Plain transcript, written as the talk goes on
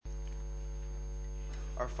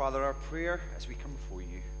Our Father, our prayer as we come before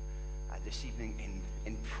you this evening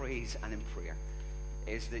in praise and in prayer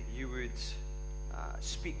is that you would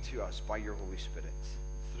speak to us by your Holy Spirit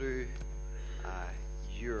through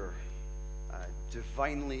your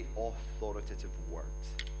divinely authoritative word,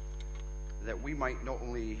 that we might not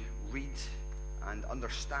only read and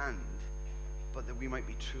understand, but that we might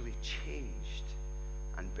be truly changed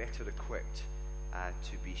and better equipped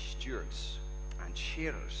to be stewards and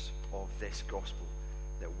sharers of this gospel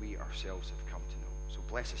that we ourselves have come to know. So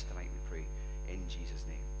bless us tonight, we pray, in Jesus'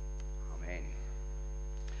 name. Amen.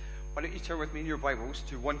 Why don't you turn with me in your Bibles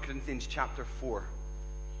to 1 Corinthians chapter 4.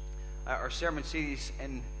 Our sermon series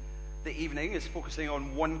in the evening is focusing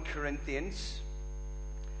on 1 Corinthians,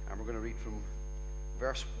 and we're going to read from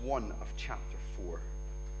verse 1 of chapter 4.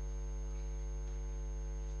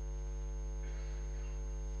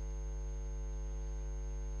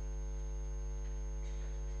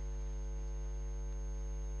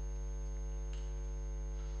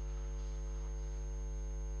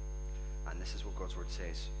 This is what God's word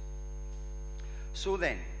says. So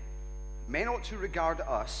then, men ought to regard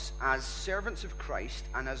us as servants of Christ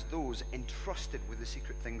and as those entrusted with the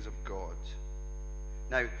secret things of God.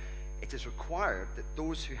 Now, it is required that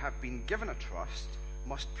those who have been given a trust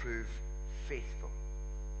must prove faithful.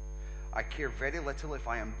 I care very little if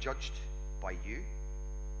I am judged by you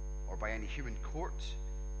or by any human court.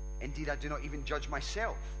 Indeed, I do not even judge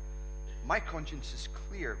myself. My conscience is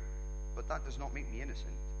clear, but that does not make me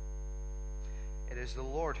innocent. It is the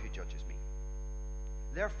Lord who judges me.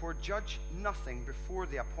 Therefore, judge nothing before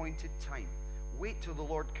the appointed time. Wait till the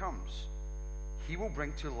Lord comes. He will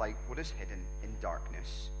bring to light what is hidden in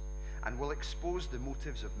darkness and will expose the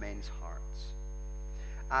motives of men's hearts.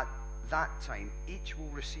 At that time, each will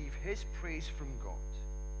receive his praise from God.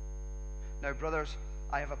 Now, brothers,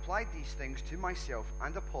 I have applied these things to myself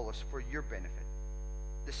and Apollos for your benefit.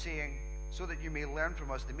 The saying, so that you may learn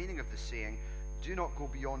from us the meaning of the saying, do not go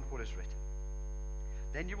beyond what is written.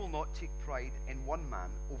 Then you will not take pride in one man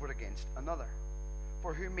over against another.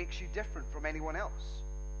 For who makes you different from anyone else?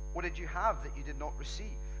 What did you have that you did not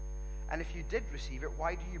receive? And if you did receive it,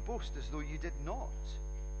 why do you boast as though you did not?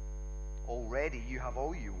 Already you have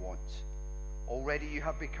all you want. Already you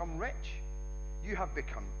have become rich. You have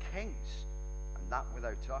become kings, and that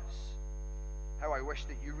without us. How I wish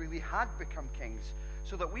that you really had become kings,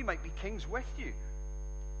 so that we might be kings with you.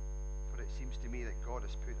 For it seems to me that God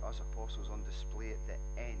has put us apostles on display at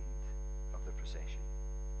the end of the procession,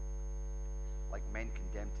 like men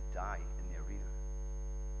condemned to die in the arena.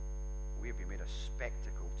 We have been made a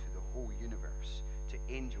spectacle to the whole universe,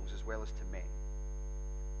 to angels as well as to men.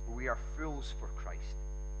 For we are fools for Christ,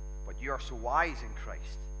 but you are so wise in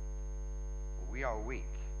Christ. For we are weak,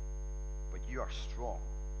 but you are strong.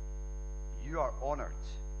 You are honored,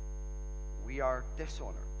 we are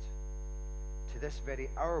dishonored. To this very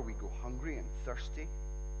hour we go hungry and thirsty.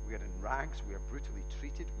 We are in rags. We are brutally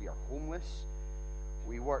treated. We are homeless.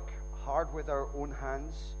 We work hard with our own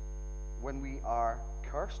hands. When we are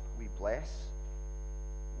cursed, we bless.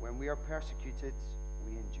 When we are persecuted,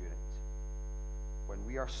 we endure it. When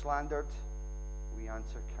we are slandered, we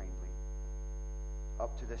answer kindly.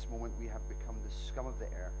 Up to this moment, we have become the scum of the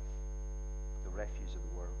earth, the refuse of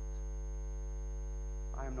the world.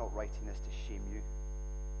 I am not writing this to shame you,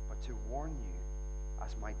 but to warn you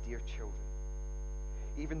as my dear children.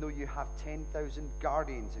 Even though you have 10,000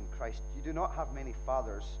 guardians in Christ, you do not have many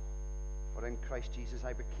fathers, for in Christ Jesus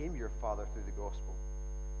I became your father through the gospel.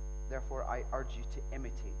 Therefore I urge you to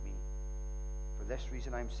imitate me. For this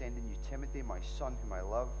reason I am sending you Timothy, my son, whom I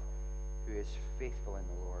love, who is faithful in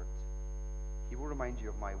the Lord. He will remind you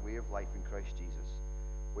of my way of life in Christ Jesus,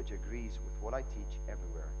 which agrees with what I teach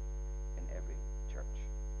everywhere in every church.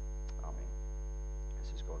 Amen.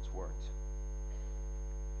 This is God's word.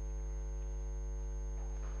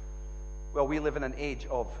 Well, we live in an age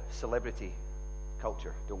of celebrity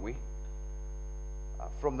culture, don't we?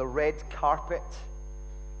 From the red carpet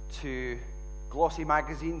to glossy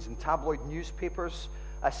magazines and tabloid newspapers,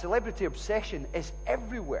 a celebrity obsession is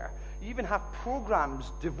everywhere. You even have programs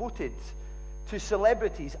devoted to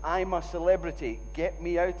celebrities. I'm a celebrity. Get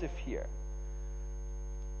me out of here.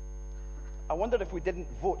 I wondered if we didn't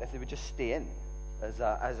vote, if they would just stay in, as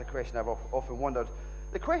a question I've often wondered.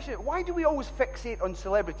 The question, why do we always fixate on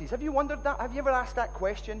celebrities? Have you wondered that? Have you ever asked that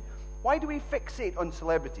question? Why do we fixate on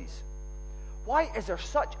celebrities? Why is there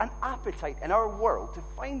such an appetite in our world to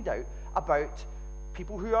find out about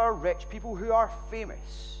people who are rich, people who are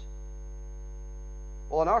famous?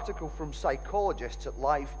 Well, an article from psychologists at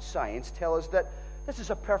Live Science tell us that this is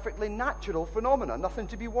a perfectly natural phenomenon, nothing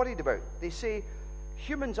to be worried about. They say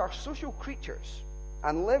humans are social creatures,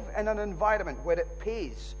 and live in an environment where it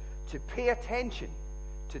pays to pay attention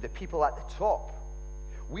to the people at the top.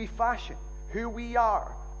 We fashion who we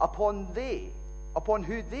are upon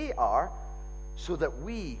who they are, so that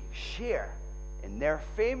we share in their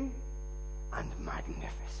fame and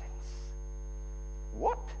magnificence.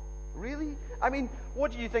 What? Really? I mean,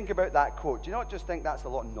 what do you think about that quote? Do you not just think that's a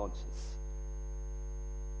lot of nonsense?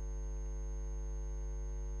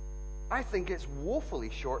 I think it's woefully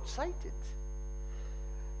short-sighted.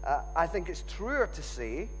 I think it's truer to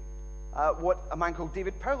say what a man called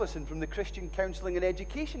David Powlison from the Christian Counseling and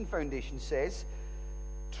Education Foundation says.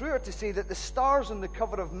 Truer to say that the stars on the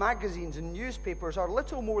cover of magazines and newspapers are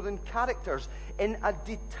little more than characters in a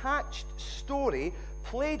detached story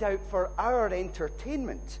played out for our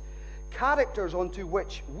entertainment. Characters onto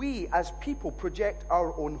which we as people project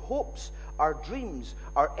our own hopes, our dreams,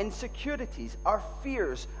 our insecurities, our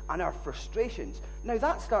fears, and our frustrations. Now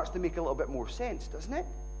that starts to make a little bit more sense, doesn't it?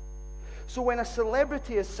 So when a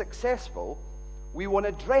celebrity is successful, we want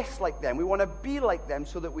to dress like them, we want to be like them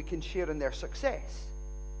so that we can share in their success.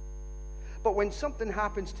 But when something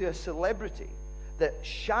happens to a celebrity that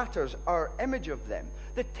shatters our image of them,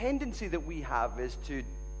 the tendency that we have is to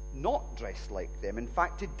not dress like them. In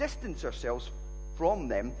fact, to distance ourselves from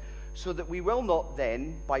them so that we will not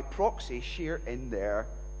then, by proxy, share in their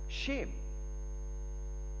shame.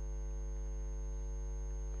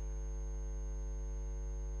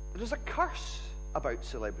 There's a curse about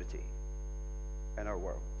celebrity in our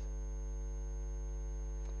world.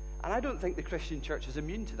 And I don't think the Christian church is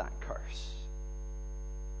immune to that curse.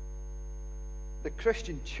 The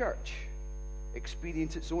Christian church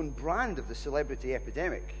experienced its own brand of the celebrity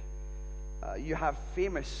epidemic. You have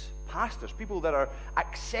famous pastors, people that are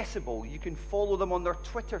accessible. You can follow them on their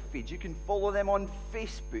Twitter feeds. You can follow them on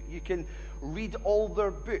Facebook. You can read all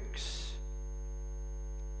their books.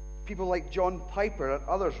 People like John Piper and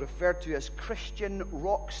others referred to as Christian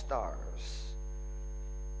rock stars.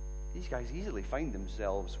 These guys easily find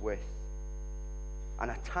themselves with an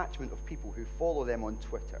attachment of people who follow them on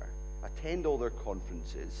Twitter, attend all their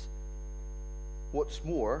conferences. What's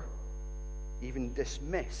more, even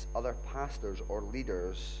dismiss other pastors or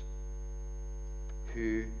leaders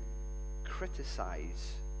who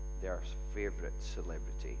criticize their favorite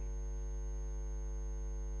celebrity,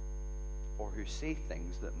 or who say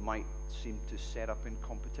things that might seem to set up in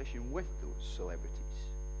competition with those celebrities.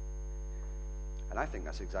 And I think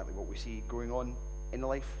that's exactly what we see going on in the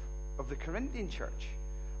life of the Corinthian church.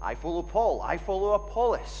 I follow Paul. I follow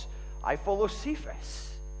Apollos. I follow Cephas.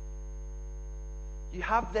 You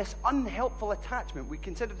have this unhelpful attachment. We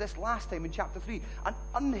considered this last time in chapter 3. An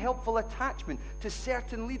unhelpful attachment to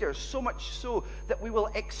certain leaders, so much so that we will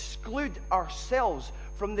exclude ourselves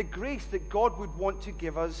from the grace that God would want to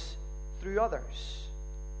give us through others.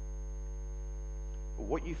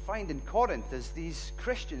 What you find in Corinth is these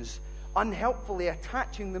Christians unhelpfully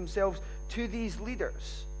attaching themselves to these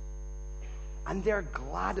leaders. And they're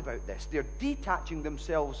glad about this. They're detaching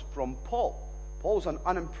themselves from Paul. Paul's an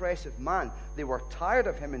unimpressive man. They were tired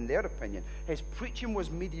of him in their opinion. His preaching was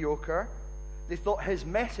mediocre. They thought his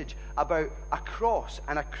message about a cross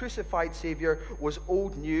and a crucified Savior was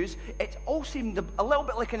old news. It all seemed a little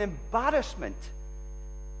bit like an embarrassment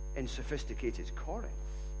in sophisticated Corinth.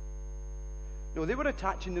 No, they were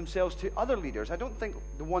attaching themselves to other leaders. I don't think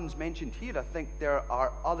the ones mentioned here. I think there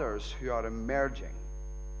are others who are emerging.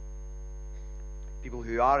 People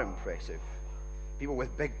who are impressive. People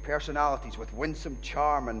with big personalities, with winsome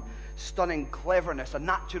charm and stunning cleverness, a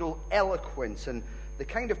natural eloquence, and the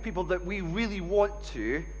kind of people that we really want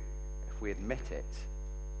to, if we admit it,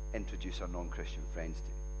 introduce our non-Christian friends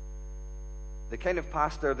to. The kind of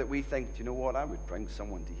pastor that we think, you know what, I would bring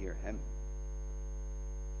someone to hear him.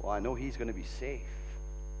 Well, I know he's going to be safe.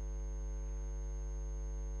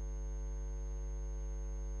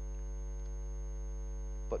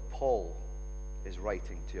 But Paul is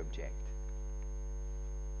writing to object.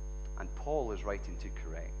 And Paul is writing to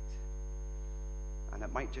correct. And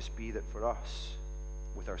it might just be that for us,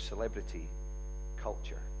 with our celebrity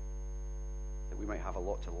culture, that we might have a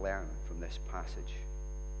lot to learn from this passage.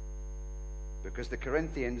 Because the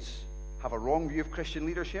Corinthians have a wrong view of Christian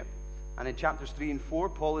leadership. And in chapters 3 and 4,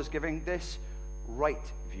 Paul is giving this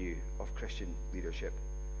right view of Christian leadership.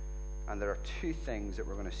 And there are two things that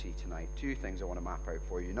we're going to see tonight. Two things I want to map out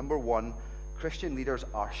for you. Number one, Christian leaders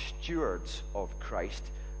are stewards of Christ,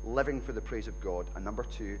 living for the praise of God. And number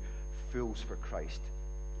two, fools for Christ,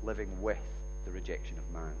 living with the rejection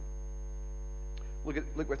of man.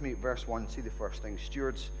 Look with me at verse 1. See the first thing.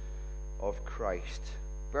 Stewards of Christ.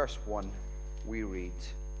 Verse 1, we read,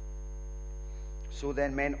 So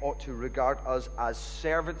then men ought to regard us as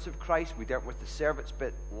servants of Christ. We dealt with the servants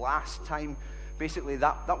bit last time. Basically,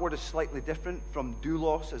 that word is slightly different from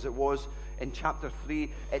doulos as it was in chapter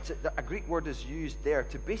 3. A Greek word is used there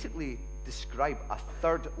to basically describe a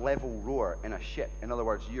third-level rower in a ship. In other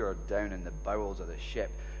words, you're down in the bowels of the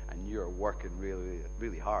ship and you're working really,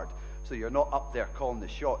 really hard. So you're not up there calling the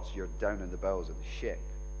shots, you're down in the bowels of the ship.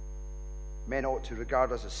 Men ought to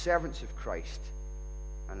regard us as servants of Christ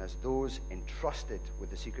and as those entrusted with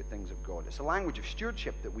the secret things of God. It's a language of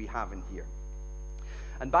stewardship that we have in here.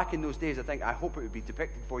 And back in those days, I hope it would be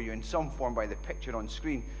depicted for you in some form by the picture on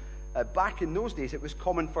screen. Back in those days, it was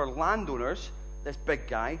common for landowners, this big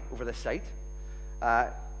guy over the side,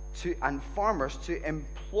 and farmers to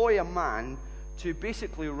employ a man to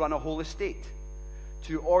basically run a whole estate,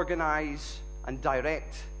 to organize and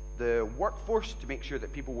direct the workforce, to make sure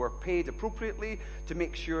that people were paid appropriately, to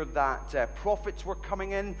make sure that profits were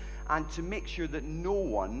coming in, and to make sure that no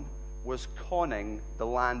one was conning the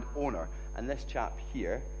landowner. And this chap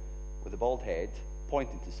here, with a bald head,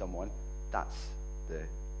 pointing to someone, that's the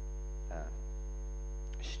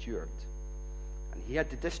steward. And he had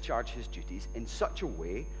to discharge his duties in such a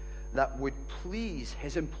way that would please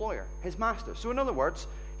his employer, his master. So in other words,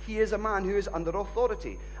 he is a man who is under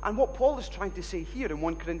authority. And what Paul is trying to say here in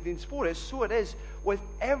 1 Corinthians 4 is, so it is with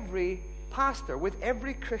every pastor, with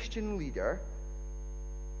every Christian leader,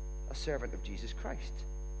 a servant of Jesus Christ.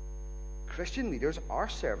 Christian leaders are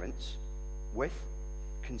servants with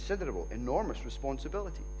considerable, enormous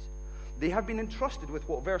responsibilities. They have been entrusted with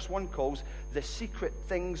what verse 1 calls the secret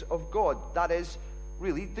things of God. That is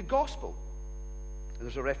really the gospel. And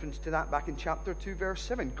there's a reference to that back in chapter 2, verse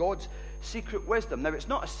 7. God's secret wisdom. Now, it's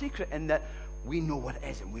not a secret in that we know what it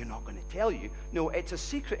is and we're not going to tell you. No, it's a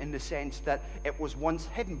secret in the sense that it was once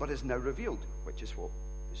hidden but is now revealed, which is what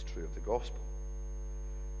is true of the gospel.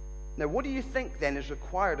 Now, what do you think then is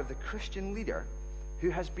required of the Christian leader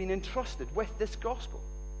who has been entrusted with this gospel?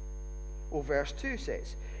 Well, verse 2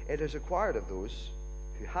 says, it is required of those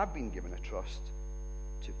who have been given a trust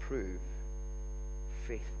to prove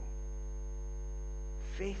faithful.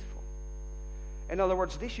 Faithful. In other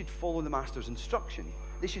words, they should follow the master's instruction.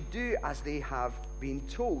 They should do as they have been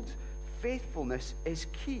told. Faithfulness is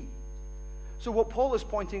key. So what Paul is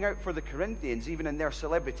pointing out for the Corinthians, even in their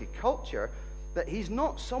celebrity culture, that he's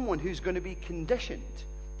not someone who's going to be conditioned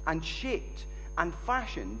and shaped and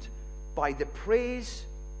fashioned by the praise,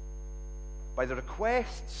 by the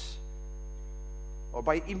requests, or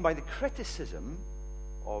even by the criticism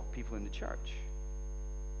of people in the church.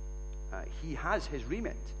 He has his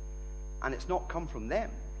remit, and it's not come from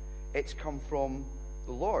them. It's come from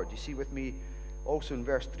the Lord. You see with me also in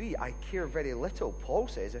verse 3, I care very little, Paul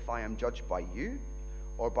says, if I am judged by you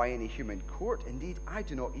or by any human court. Indeed, I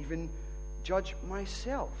do not even judge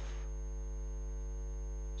myself.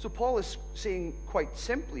 So Paul is saying quite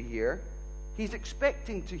simply here, he's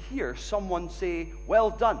expecting to hear someone say, well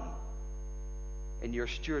done, in your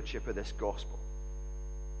stewardship of this gospel.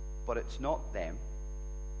 But it's not them.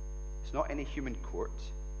 It's not any human court.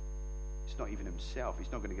 It's not even himself.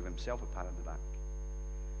 He's not going to give himself a pat on the back.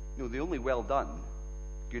 No, the only well done,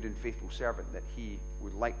 good and faithful servant that he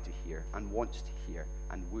would like to hear and wants to hear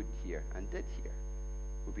and would hear and did hear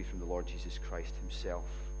would be from the Lord Jesus Christ himself.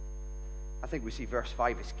 I think we see verse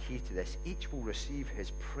 5 is key to this. Each will receive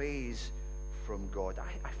his praise from God.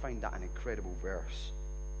 I find that an incredible verse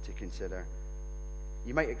to consider.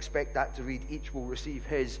 You might expect that to read, each will receive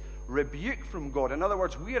his rebuke from God. In other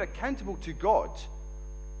words, we are accountable to God.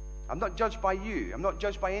 I'm not judged by you. I'm not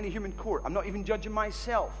judged by any human court. I'm not even judging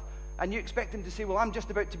myself. And you expect him to say, well, I'm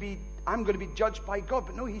going to be judged by God.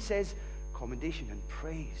 But no, he says commendation and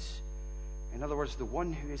praise. In other words, the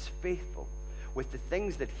one who is faithful with the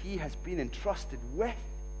things that he has been entrusted with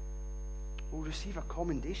will receive a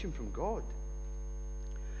commendation from God.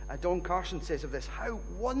 Don Carson says of this, how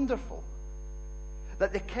wonderful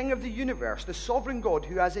that the King of the universe, the sovereign God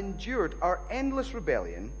who has endured our endless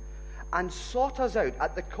rebellion and sought us out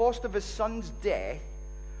at the cost of his son's death,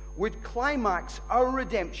 would climax our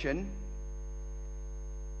redemption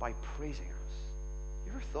by praising us.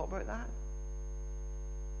 You ever thought about that?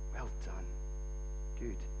 Well done,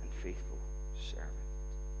 good and faithful servant.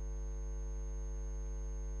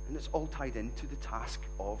 And it's all tied into the task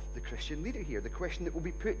of the Christian leader here. The question that will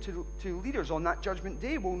be put to leaders on that judgment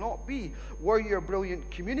day will not be, were you a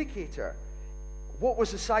brilliant communicator? What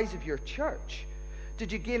was the size of your church?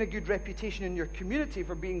 Did you gain a good reputation in your community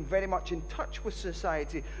for being very much in touch with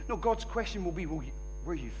society? No, God's question will be,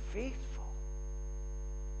 were you faithful?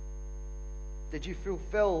 Did you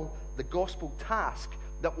fulfill the gospel task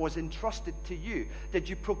that was entrusted to you? Did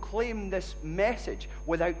you proclaim this message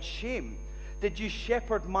without shame? did you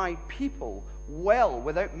shepherd my people well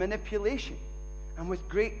without manipulation and with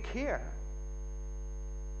great care?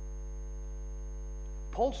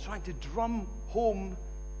 Paul's trying to drum home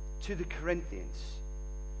to the Corinthians,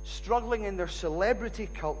 struggling in their celebrity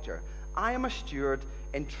culture. I am a steward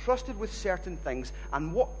entrusted with certain things,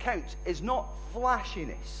 and what counts is not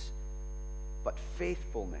flashiness, but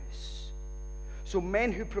faithfulness. So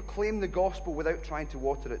men who proclaim the gospel without trying to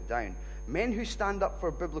water it down, men who stand up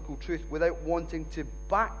for biblical truth without wanting to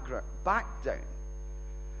back down,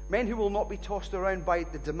 men who will not be tossed around by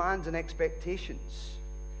the demands and expectations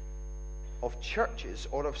of churches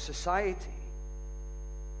or of society,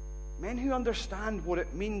 men who understand what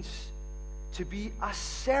it means to be a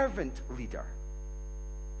servant leader.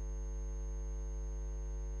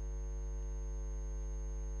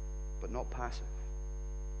 But not passive.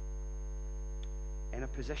 In a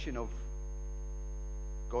position of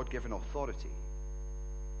God-given authority,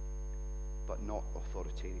 but not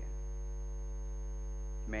authoritarian.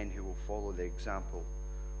 Men who will follow the example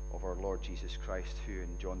of our Lord Jesus Christ, who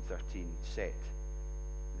in John 13 set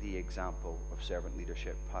the example of servant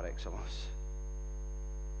leadership par excellence,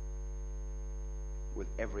 with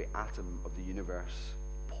every atom of the universe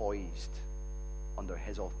poised under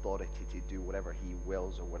his authority to do whatever he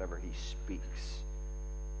wills or whatever he speaks.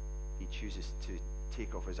 He chooses to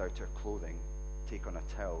take off his outer clothing, take on a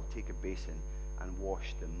towel, take a basin, and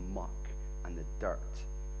wash the muck and the dirt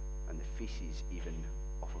and the feces even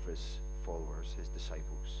off of his followers, his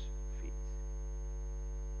disciples' feet.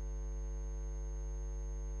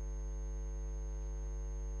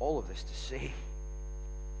 All of this to say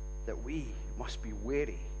that we must be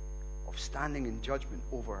wary of standing in judgment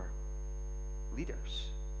over leaders.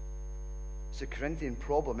 It's a Corinthian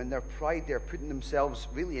problem. In their pride, they're putting themselves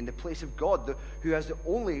really in the place of God, who has the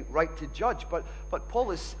only right to judge. But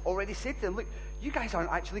Paul has already said to them, look, you guys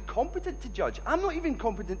aren't actually competent to judge. I'm not even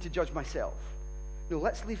competent to judge myself. No,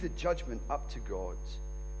 let's leave the judgment up to God.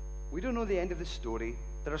 We don't know the end of the story.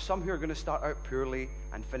 There are some who are going to start out poorly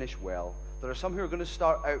and finish well. There are some who are going to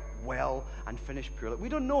start out well and finish poorly. We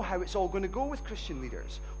don't know how it's all going to go with Christian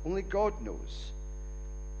leaders. Only God knows.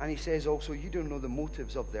 And he says also, you don't know the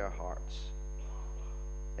motives of their hearts.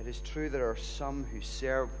 It is true there are some who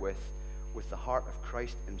serve with the heart of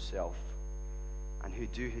Christ himself and who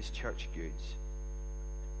do his church good.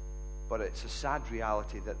 But it's a sad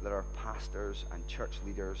reality that there are pastors and church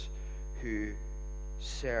leaders who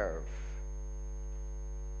serve,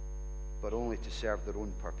 but only to serve their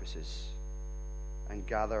own purposes and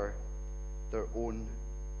gather their own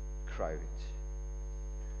crowd.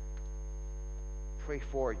 Pray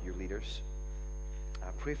for your leaders.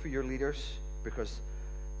 Pray for your leaders, because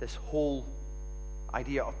this whole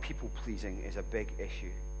idea of people-pleasing is a big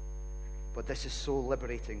issue. But this is so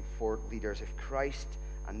liberating for leaders. If Christ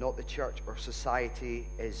and not the church or society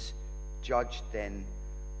is judged, then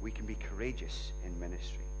we can be courageous in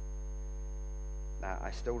ministry. Now,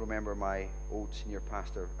 I still remember my old senior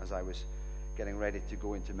pastor, as I was getting ready to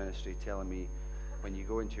go into ministry, telling me, when you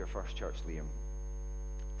go into your first church, Liam,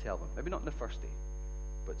 tell them, maybe not on the first day,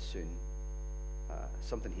 but soon,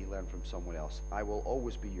 something he learned from someone else: I will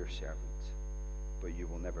always be your servant, but you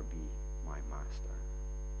will never be my master.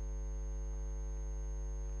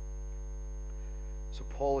 So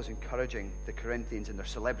Paul is encouraging the Corinthians in their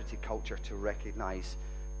celebrity culture to recognize,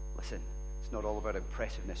 listen, it's not all about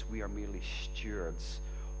impressiveness. We are merely stewards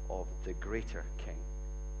of the greater King,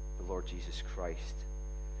 the Lord Jesus Christ.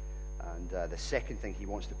 And the second thing he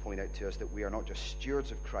wants to point out to us, that we are not just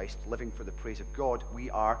stewards of Christ, living for the praise of God. We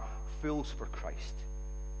are fools for Christ,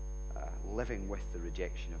 living with the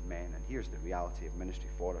rejection of men. And here's the reality of ministry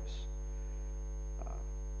for us.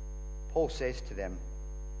 Paul says to them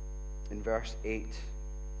in verse 8,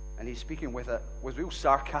 and he's speaking with real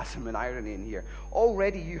sarcasm and irony in here.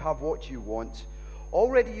 Already you have what you want.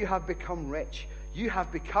 Already you have become rich. You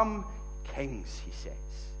have become kings, he says.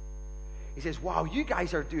 He says, wow, you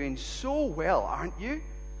guys are doing so well, aren't you?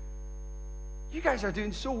 You guys are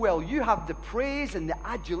doing so well. You have the praise and the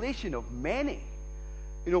adulation of many.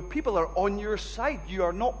 You know, people are on your side. You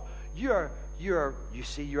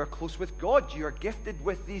say you are close with God. You are gifted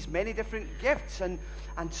with these many different gifts, and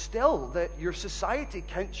still that your society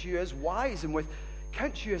counts you as wise and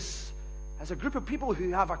counts you as a group of people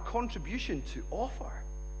who have a contribution to offer.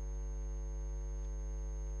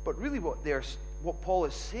 But really what Paul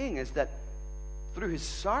is saying is that, through his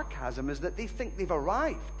sarcasm, is that they think they've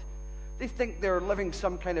arrived. They think they're living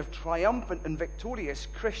some kind of triumphant and victorious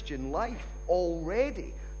Christian life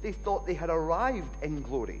already. They thought they had arrived in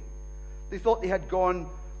glory. They thought they had gone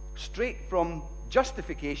straight from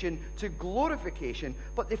justification to glorification,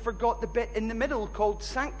 but they forgot the bit in the middle called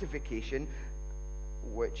sanctification,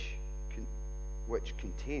 which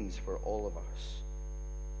contains for all of us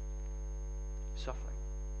suffering.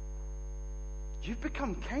 You've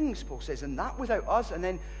become kings, Paul says, and that without us. And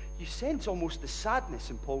then you sense almost the sadness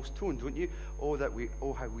in Paul's tone, don't you? Oh,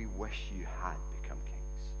 how we wish you had become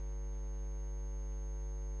kings.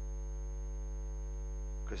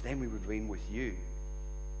 Because then we would reign with you.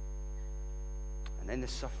 And then the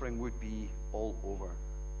suffering would be all over.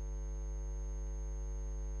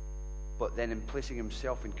 But then in placing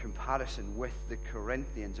himself in comparison with the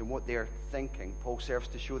Corinthians and what they're thinking, Paul serves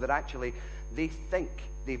to show that actually they think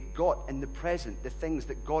they've got in the present the things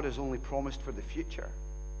that God has only promised for the future.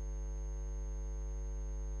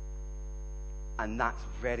 And that's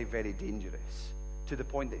very, very dangerous. To the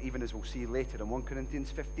point that even as we'll see later in 1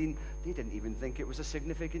 Corinthians 15, they didn't even think it was a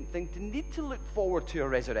significant thing to need to look forward to a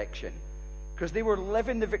resurrection. Because they were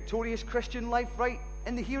living the victorious Christian life right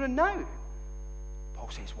in the here and now. Paul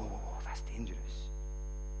says, whoa, that's dangerous.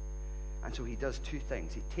 And so he does two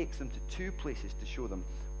things. He takes them to two places to show them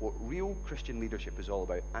what real Christian leadership is all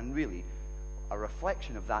about, and really a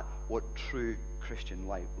reflection of that, what true Christian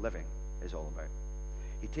life living is all about.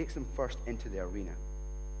 He takes them first into the arena.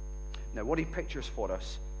 Now, what he pictures for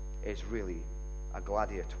us is really a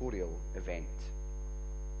gladiatorial event.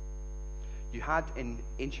 You had in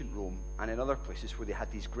ancient Rome and in other places where they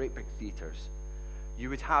had these great big theaters, you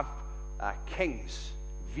would have kings,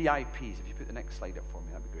 VIPs. If you put the next slide up for me,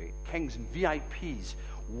 that'd be great. Kings and VIPs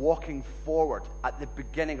walking forward at the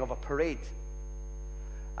beginning of a parade.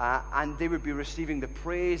 And they would be receiving the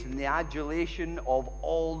praise and the adulation of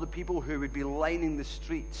all the people who would be lining the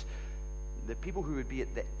streets. The people who would be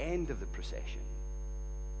at the end of the procession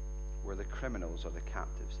were the criminals or the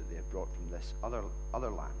captives that they had brought from this other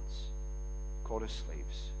lands, caught as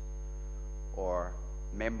slaves, or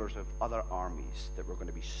members of other armies that were going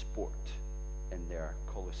to be sport in their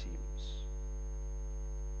colosseums.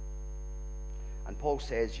 And Paul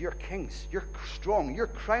says, you're kings, you're strong, you're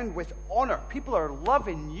crowned with honor. People are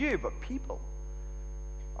loving you, but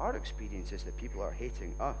our experience is that people are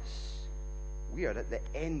hating us. We are at the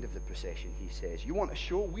end of the procession, he says. You want a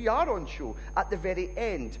show? We are on show at the very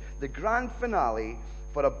end, the grand finale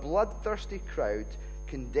for a bloodthirsty crowd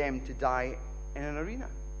condemned to die in an arena.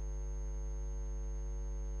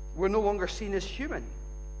 We're no longer seen as human.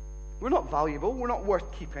 We're not valuable. We're not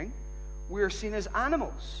worth keeping. We're seen as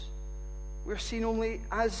animals. We're seen only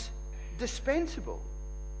as dispensable.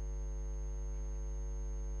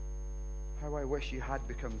 How I wish you had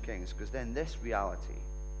become kings, because then this reality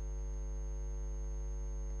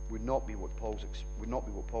would not be what Paul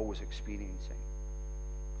was experiencing.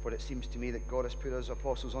 For it seems to me that God has put us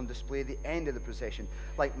apostles on display at the end of the procession,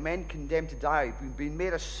 like men condemned to die, being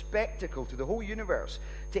made a spectacle to the whole universe,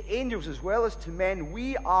 to angels as well as to men.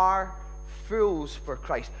 We are fools for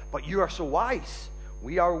Christ, but you are so wise.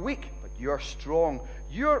 We are weak, but you are strong.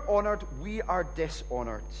 You're honored, we are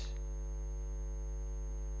dishonored.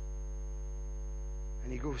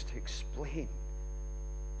 And he goes to explain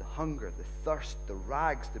the hunger, the thirst, the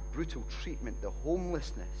rags, the brutal treatment, the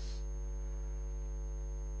homelessness,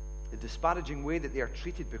 the disparaging way that they are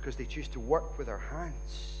treated because they choose to work with their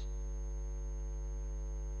hands.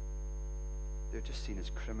 They're just seen as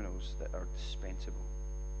criminals that are dispensable.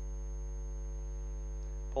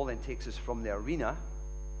 Paul then takes us from the arena,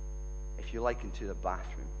 if you like, into the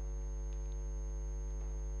bathroom.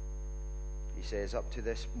 He says, up to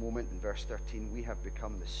this moment in verse 13, we have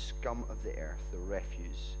become the scum of the earth, the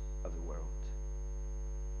refuse of the world.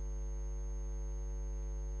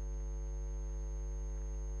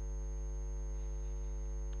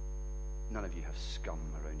 None of you have scum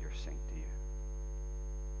around your sink, do you?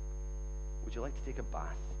 Would you like to take a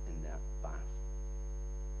bath in that bath?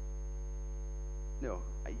 No.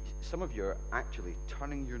 Some of you are actually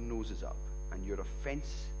turning your noses up, and your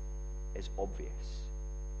offense is obvious.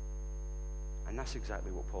 And that's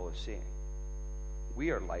exactly what Paul is saying.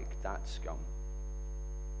 We are like that scum.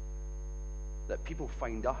 That people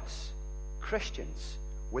find us, Christians,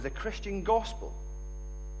 with a Christian gospel,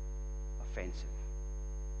 offensive.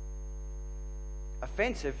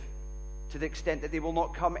 Offensive to the extent that they will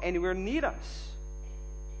not come anywhere near us.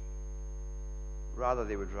 Rather,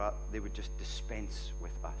 they would just dispense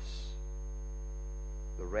with us.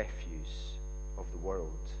 The refuse of the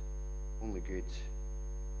world, only good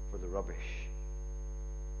for the rubbish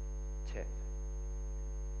tip.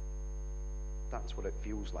 That's what it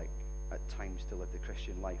feels like at times to live the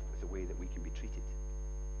Christian life, with the way that we can be treated,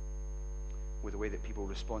 with the way that people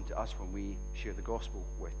respond to us when we share the gospel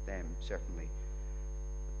with them. Certainly,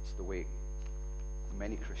 it's the way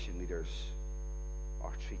many Christian leaders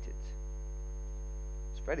are treated.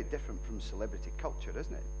 It's very different from celebrity culture,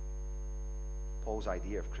 isn't it? Paul's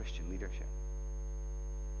idea of Christian leadership.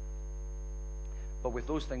 But with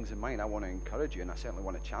those things in mind, I want to encourage you, and I certainly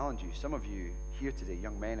want to challenge you. Some of you here today,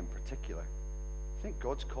 young men in particular, think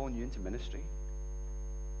God's calling you into ministry?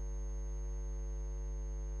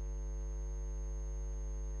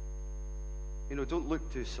 You know, don't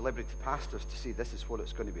look to celebrity pastors to say this is what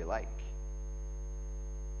it's going to be like.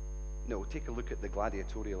 No, take a look at the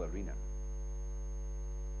gladiatorial arena.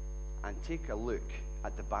 And take a look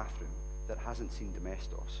at the bathroom that hasn't seen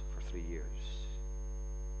domestos for 3 years.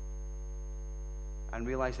 And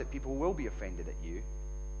realize that people will be offended at you.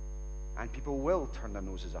 And people will turn their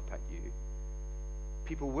noses up at you.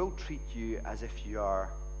 People will treat you as if you are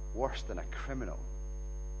worse than a criminal.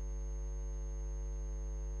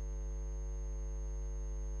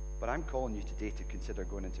 But I'm calling you today to consider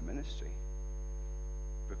going into ministry,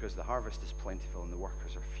 because the harvest is plentiful and the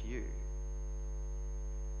workers are few.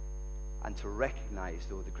 And to recognize,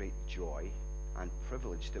 though, the great joy and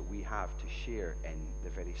privilege that we have to share in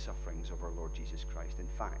the very sufferings of our Lord Jesus Christ. In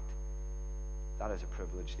fact, that is a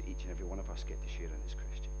privilege that each and every one of us get to share in as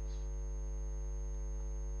Christians.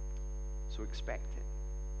 So expect it.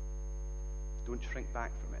 Don't shrink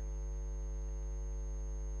back from it.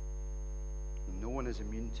 No one is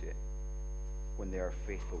immune to it when they are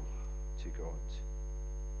faithful to God.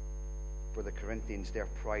 For the Corinthians, their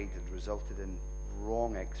pride had resulted in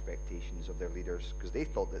wrong expectations of their leaders, because they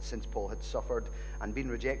thought that since Paul had suffered and been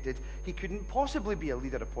rejected, he couldn't possibly be a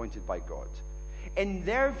leader appointed by God. In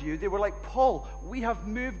their view, they were like, Paul, we have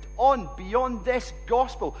moved on beyond this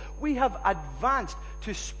gospel. We have advanced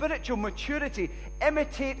to spiritual maturity.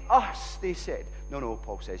 Imitate us, they said. No,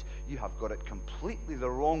 Paul says, you have got it completely the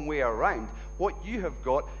wrong way around. What you have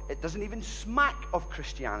got, it doesn't even smack of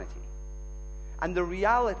Christianity. And the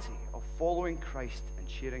reality of following Christ and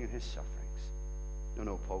sharing in his sufferings.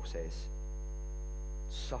 No, Paul says,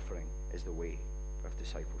 suffering is the way of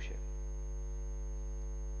discipleship.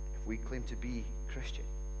 If we claim to be Christian,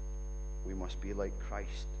 we must be like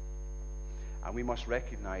Christ. And we must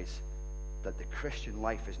recognize that the Christian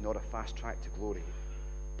life is not a fast track to glory,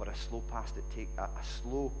 but a slow path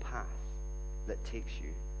that takes you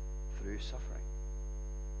through suffering.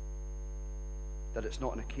 That it's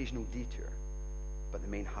not an occasional detour, but the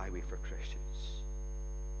main highway for Christians.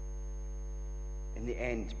 In the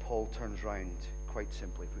end, Paul turns round quite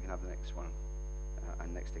simply. If we can have the next one,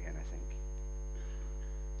 and next again, I think.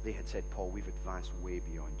 They had said, Paul, we've advanced way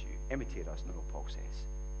beyond you. Imitate us. No, Paul says,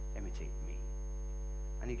 imitate me.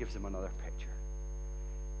 And he gives them another picture.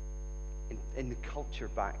 In the culture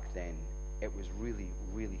back then, it was really,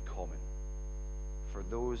 really common for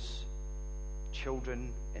those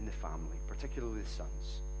children in the family, particularly the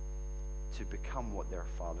sons, to become what their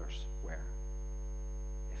fathers were.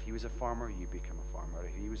 If he was a farmer, you become a farmer.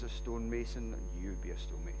 If he was a stonemason, you would be a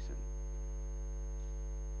stonemason.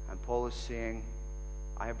 And Paul is saying,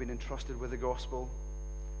 I have been entrusted with the gospel.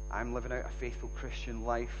 I'm living out a faithful Christian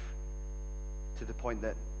life to the point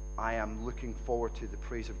that I am looking forward to the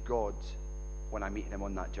praise of God when I meet him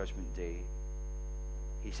on that judgment day.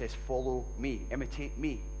 He says, follow me, imitate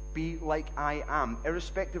me, be like I am,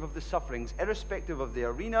 irrespective of the sufferings, irrespective of the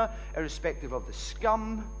arena, irrespective of the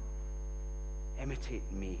scum. Imitate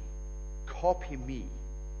me, copy me.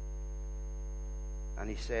 And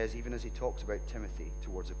he says, even as he talks about Timothy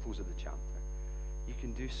towards the close of the chapter, you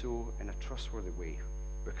can do so in a trustworthy way,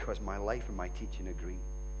 because my life and my teaching agree.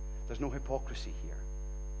 There's no hypocrisy here.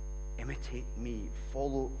 Imitate me,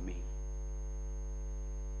 follow me.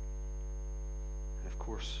 And of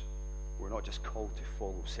course, we're not just called to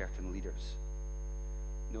follow certain leaders.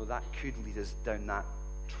 No, that could lead us down that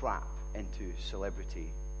trap into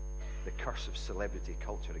celebrity, the curse of celebrity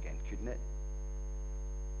culture again, couldn't it?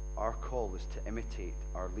 Our call is to imitate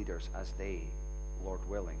our leaders as they, Lord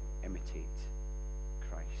willing, imitate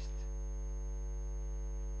Christ.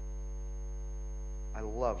 I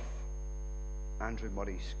love Andrew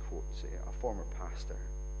Murray's quote, a former pastor,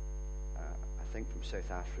 I think from South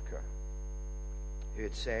Africa, who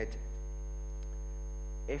had said,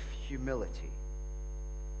 if humility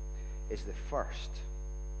is the first,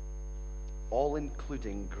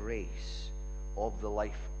 all-including grace of the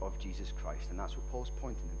life of Jesus Christ, and that's what Paul's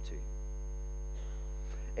pointing them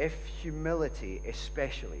to. If humility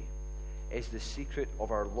especially is the secret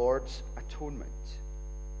of our Lord's atonement,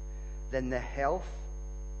 then the health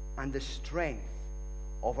and the strength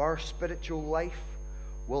of our spiritual life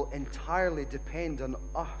will entirely depend on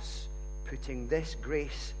us putting this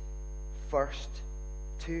grace first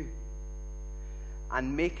too,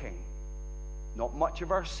 and making not much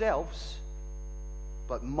of ourselves,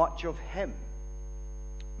 but much of Him,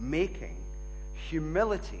 making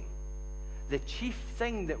humility the chief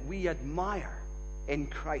thing that we admire in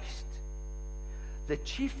Christ. The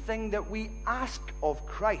chief thing that we ask of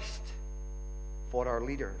Christ for our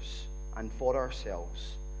leaders and for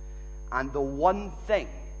ourselves, and the one thing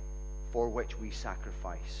for which we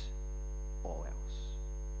sacrifice all else.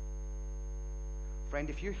 Friend,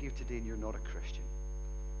 if you're here today and you're not a Christian,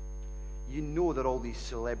 you know that all these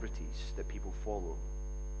celebrities that people follow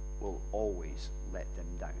will always let them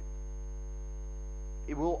down.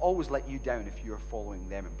 It will always let you down if you're following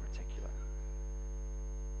them in particular.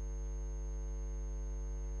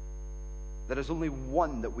 There is only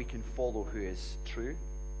one that we can follow who is true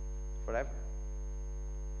forever.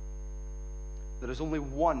 There is only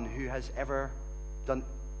one who has ever done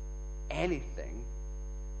anything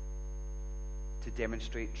to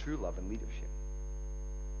demonstrate true love and leadership.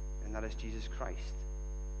 And that is Jesus Christ,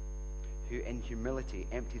 who in humility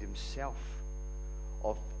emptied himself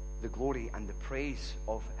of the glory and the praise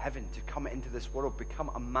of heaven to come into this world, become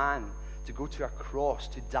a man, to go to a cross,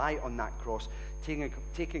 to die on that cross,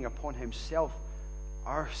 taking upon himself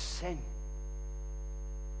our sin,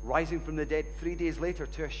 rising from the dead 3 days later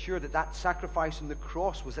to assure that that sacrifice on the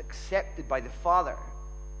cross was accepted by the Father,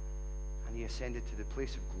 and he ascended to the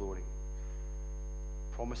place of glory,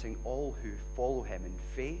 promising all who follow him in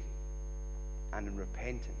faith and in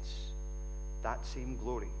repentance that same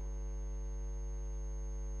glory,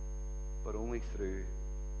 but only through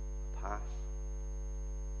a path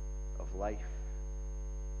of life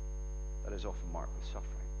that is often marked with suffering.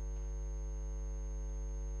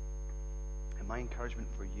 And my encouragement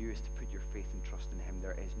for you is to put your faith and trust in him.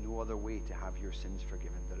 There is no other way to have your sins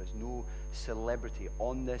forgiven. There is no celebrity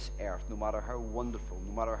on this earth, no matter how wonderful,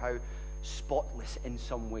 no matter how spotless in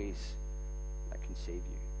some ways, that can save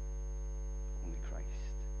you. Only Christ.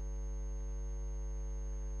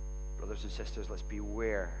 Brothers and sisters, let's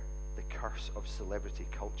beware the curse of celebrity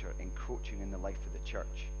culture encroaching in the life of the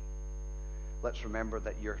church. Let's remember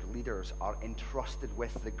that your leaders are entrusted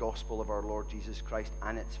with the gospel of our Lord Jesus Christ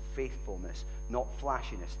and its faithfulness, not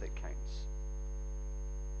flashiness, that counts.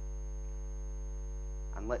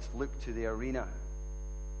 And let's look to the arena,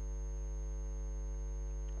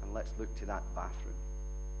 and let's look to that bathroom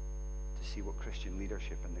to see what Christian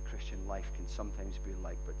leadership and the Christian life can sometimes be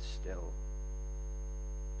like, but still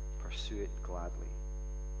pursue it gladly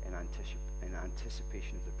in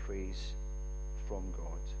anticipation of the praise from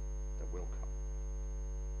God that will come.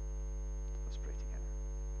 Let's pray together.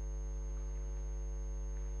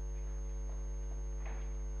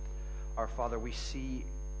 Our Father, we see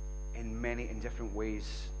in many and different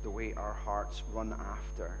ways the way our hearts run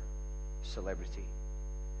after celebrity,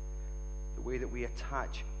 the way that we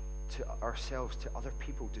attach to ourselves to other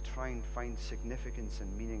people to try and find significance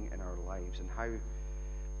and meaning in our lives, and how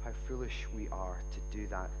foolish we are to do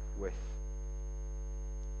that with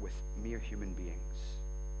mere human beings,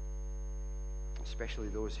 especially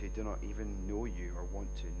those who do not even know you or want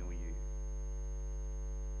to know you.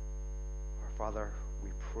 Our Father, we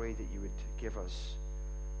pray that you would give us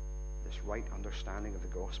this right understanding of the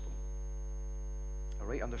gospel, a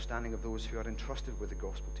right understanding of those who are entrusted with the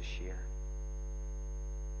gospel to share,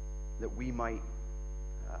 that we might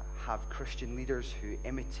have Christian leaders who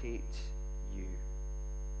imitate you,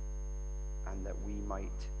 and that we might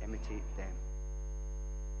imitate them,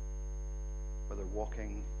 whether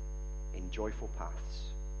walking in joyful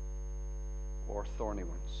paths or thorny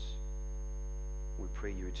ones. We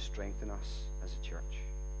pray you would strengthen us as a church,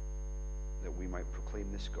 that we might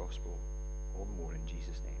proclaim this gospel all the more in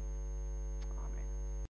Jesus' name.